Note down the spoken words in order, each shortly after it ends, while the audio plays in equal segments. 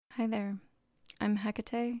Hi there, I'm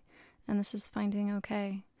Hecate, and this is Finding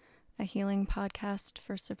Okay, a healing podcast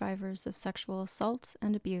for survivors of sexual assault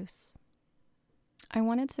and abuse. I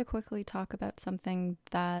wanted to quickly talk about something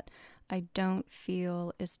that I don't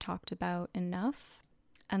feel is talked about enough,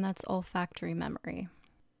 and that's olfactory memory.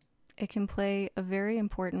 It can play a very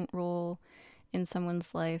important role in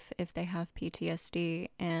someone's life if they have PTSD,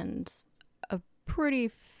 and a pretty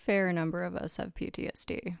fair number of us have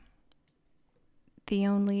PTSD. The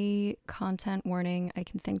only content warning I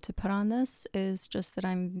can think to put on this is just that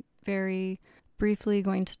I'm very briefly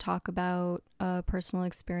going to talk about a personal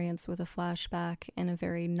experience with a flashback in a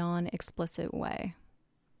very non-explicit way.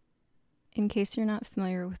 In case you're not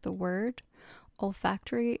familiar with the word,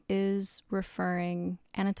 olfactory is referring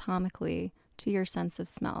anatomically to your sense of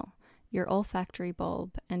smell. Your olfactory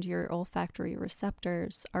bulb and your olfactory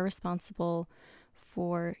receptors are responsible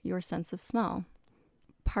for your sense of smell.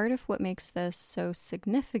 Part of what makes this so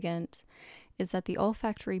significant is that the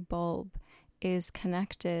olfactory bulb is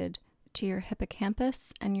connected to your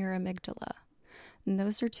hippocampus and your amygdala. And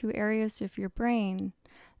those are two areas of your brain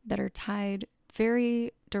that are tied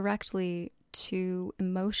very directly to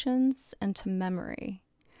emotions and to memory.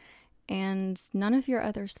 And none of your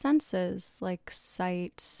other senses, like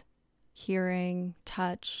sight, hearing,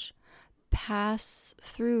 touch, pass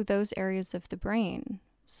through those areas of the brain.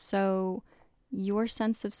 So your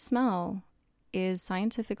sense of smell is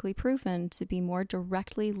scientifically proven to be more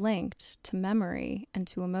directly linked to memory and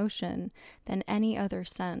to emotion than any other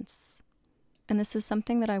sense. And this is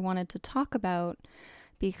something that I wanted to talk about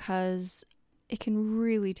because it can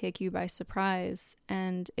really take you by surprise,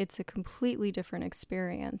 and it's a completely different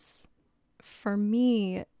experience. For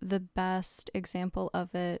me, the best example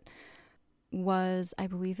of it was, I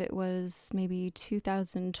believe it was maybe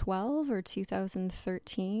 2012 or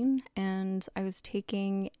 2013, and I was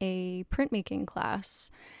taking a printmaking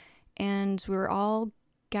class, and we were all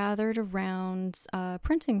gathered around a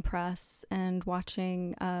printing press and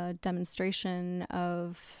watching a demonstration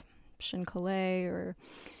of Shinkolay, or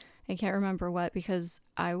I can't remember what, because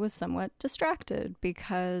I was somewhat distracted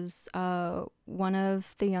because one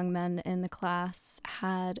of the young men in the class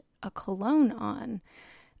had a cologne on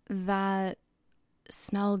that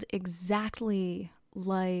smelled exactly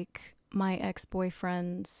like my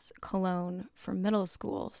ex-boyfriend's cologne from middle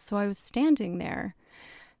school. So I was standing there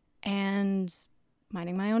and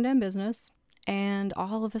minding my own damn business, and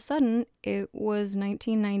all of a sudden it was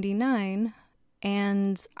 1999,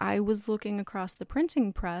 and I was looking across the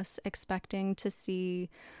printing press expecting to see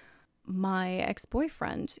my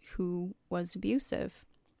ex-boyfriend who was abusive.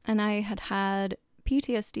 And I had had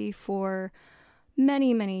PTSD for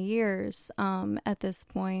many years at this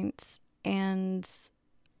point, and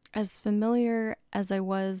as familiar as I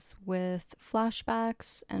was with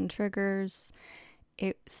flashbacks and triggers,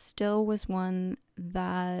 it still was one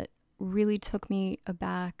that really took me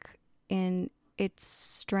aback in its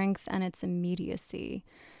strength and its immediacy.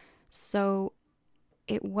 So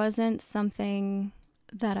it wasn't something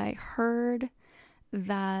that I heard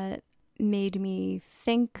that made me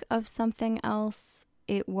think of something else.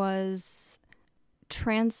 It was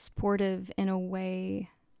transportive in a way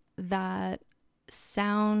that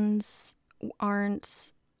sounds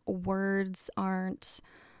aren't, words aren't,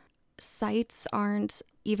 sights aren't.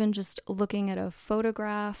 Even just looking at a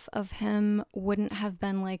photograph of him wouldn't have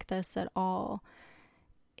been like this at all.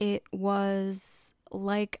 It was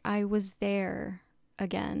like I was there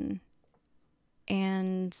again,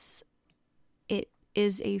 and it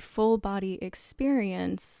is a full body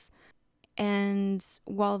experience. And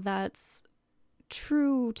while that's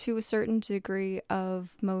true to a certain degree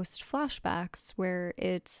of most flashbacks, where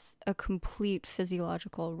it's a complete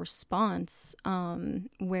physiological response,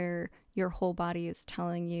 where your whole body is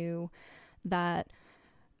telling you that,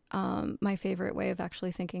 my favorite way of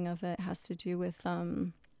actually thinking of it has to do with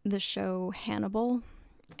the show Hannibal,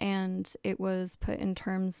 and it was put in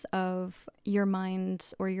terms of your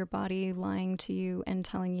mind or your body lying to you and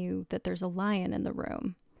telling you that there's a lion in the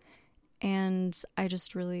room. And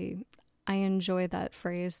I enjoy that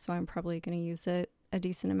phrase, so I'm probably going to use it a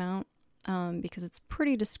decent amount because it's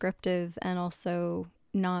pretty descriptive and also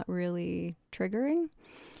not really triggering.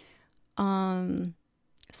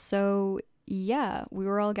 So yeah, we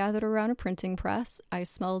were all gathered around a printing press. I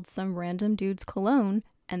smelled some random dude's cologne,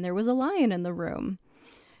 and there was a lion in the room.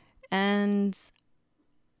 And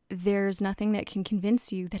there's nothing that can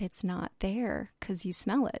convince you that it's not there because you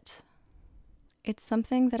smell it. It's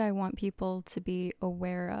something that I want people to be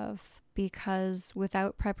aware of, because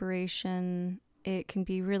without preparation, it can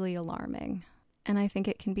be really alarming. And I think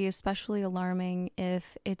it can be especially alarming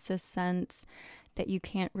if it's a scent that you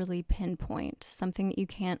can't really pinpoint, something that you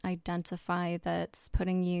can't identify that's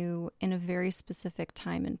putting you in a very specific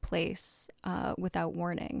time and place without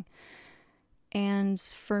warning. And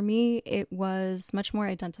for me, it was much more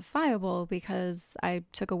identifiable because I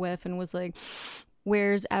took a whiff and was like,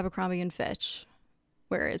 where's Abercrombie and Fitch?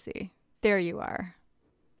 Where is he? There you are.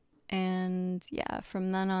 And yeah,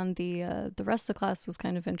 from then on, the rest of the class was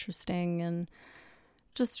kind of interesting and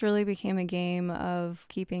just really became a game of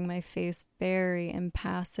keeping my face very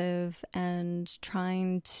impassive and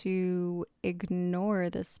trying to ignore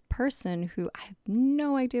this person who I have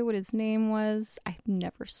no idea what his name was. I've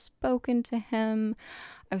never spoken to him.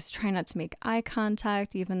 I was trying not to make eye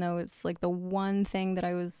contact, even though it's like the one thing that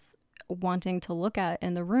I was wanting to look at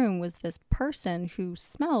in the room was this person who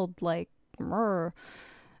smelled like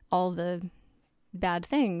all the bad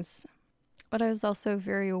things. But I was also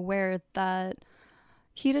very aware that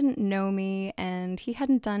he didn't know me and he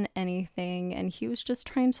hadn't done anything, and he was just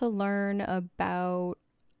trying to learn about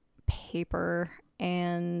paper,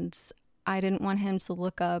 and I didn't want him to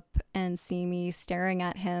look up and see me staring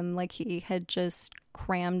at him like he had just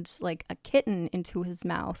crammed like a kitten into his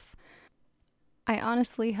mouth. I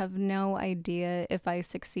honestly have no idea if I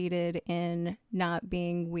succeeded in not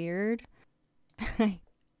being weird.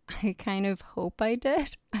 I kind of hope I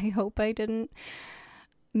did. I hope I didn't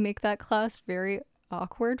make that class very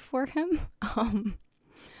awkward for him.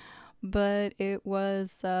 But it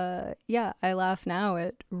was, I laugh now.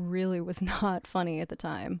 It really was not funny at the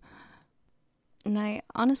time. And I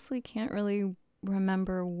honestly can't really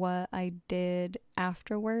remember what I did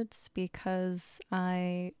afterwards because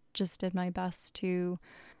I just did my best to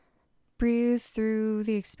breathe through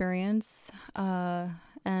the experience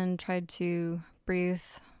and tried to breathe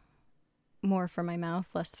more from my mouth,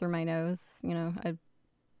 less through my nose. You know,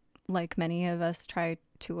 like many of us, try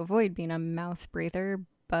to avoid being a mouth breather,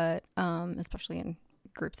 but especially in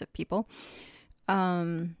groups of people.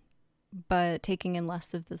 But taking in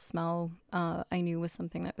less of the smell, I knew was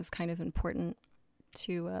something that was kind of important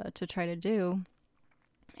to try to do.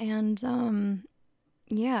 And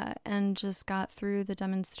and just got through the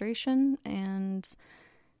demonstration, and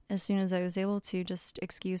as soon as I was able to just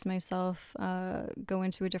excuse myself, go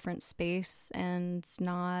into a different space and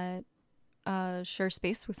not share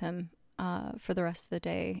space with him for the rest of the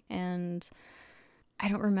day. And I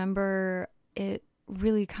don't remember it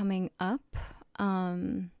really coming up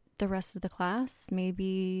the rest of the class.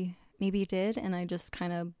 Maybe it did, and I just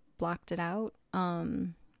kind of blocked it out.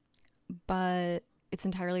 But it's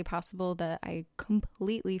entirely possible that I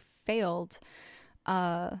completely failed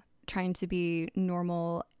trying to be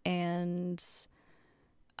normal, and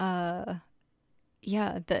that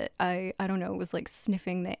I don't know, was like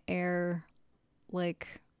sniffing the air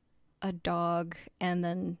like a dog and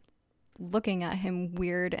then looking at him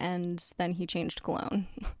weird, and then he changed cologne.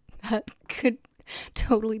 That could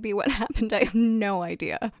totally be what happened. I have no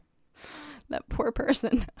idea. That poor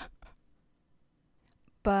person.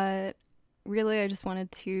 But really, I just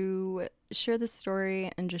wanted to share this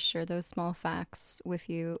story and just share those small facts with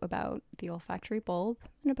you about the olfactory bulb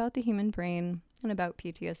and about the human brain and about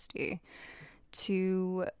PTSD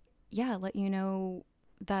to, let you know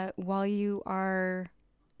that while you are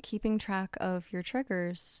keeping track of your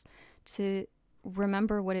triggers, to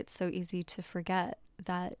remember what it's so easy to forget,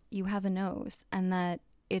 that you have a nose and that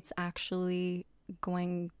it's actually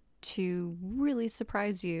going to really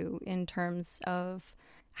surprise you in terms of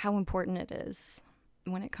how important it is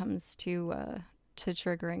when it comes to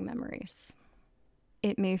triggering memories.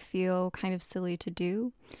 It may feel kind of silly to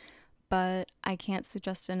do, but I can't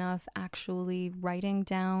suggest enough actually writing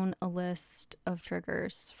down a list of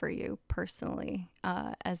triggers for you personally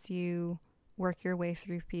as you work your way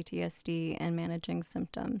through PTSD and managing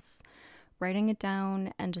symptoms. Writing it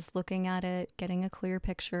down and just looking at it, getting a clear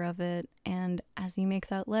picture of it, and as you make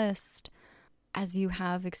that list, as you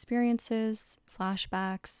have experiences,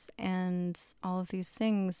 flashbacks, and all of these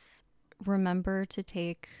things, remember to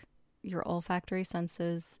take your olfactory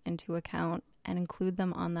senses into account and include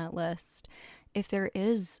them on that list. If there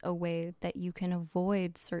is a way that you can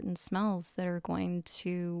avoid certain smells that are going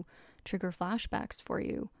to trigger flashbacks for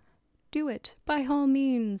you, do it. By all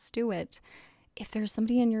means, do it. If there's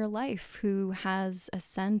somebody in your life who has a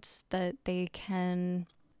scent that they can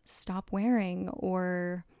stop wearing,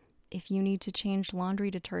 or if you need to change laundry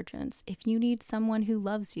detergents, if you need someone who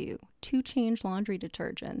loves you to change laundry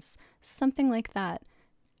detergents, something like that,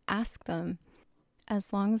 ask them.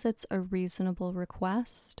 As long as it's a reasonable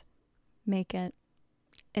request, make it.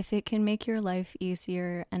 If it can make your life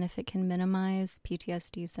easier and if it can minimize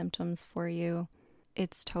PTSD symptoms for you,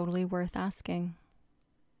 it's totally worth asking.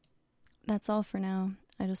 That's all for now.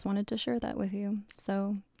 I just wanted to share that with you.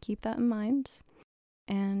 So keep that in mind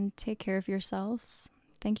and take care of yourselves.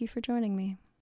 Thank you for joining me.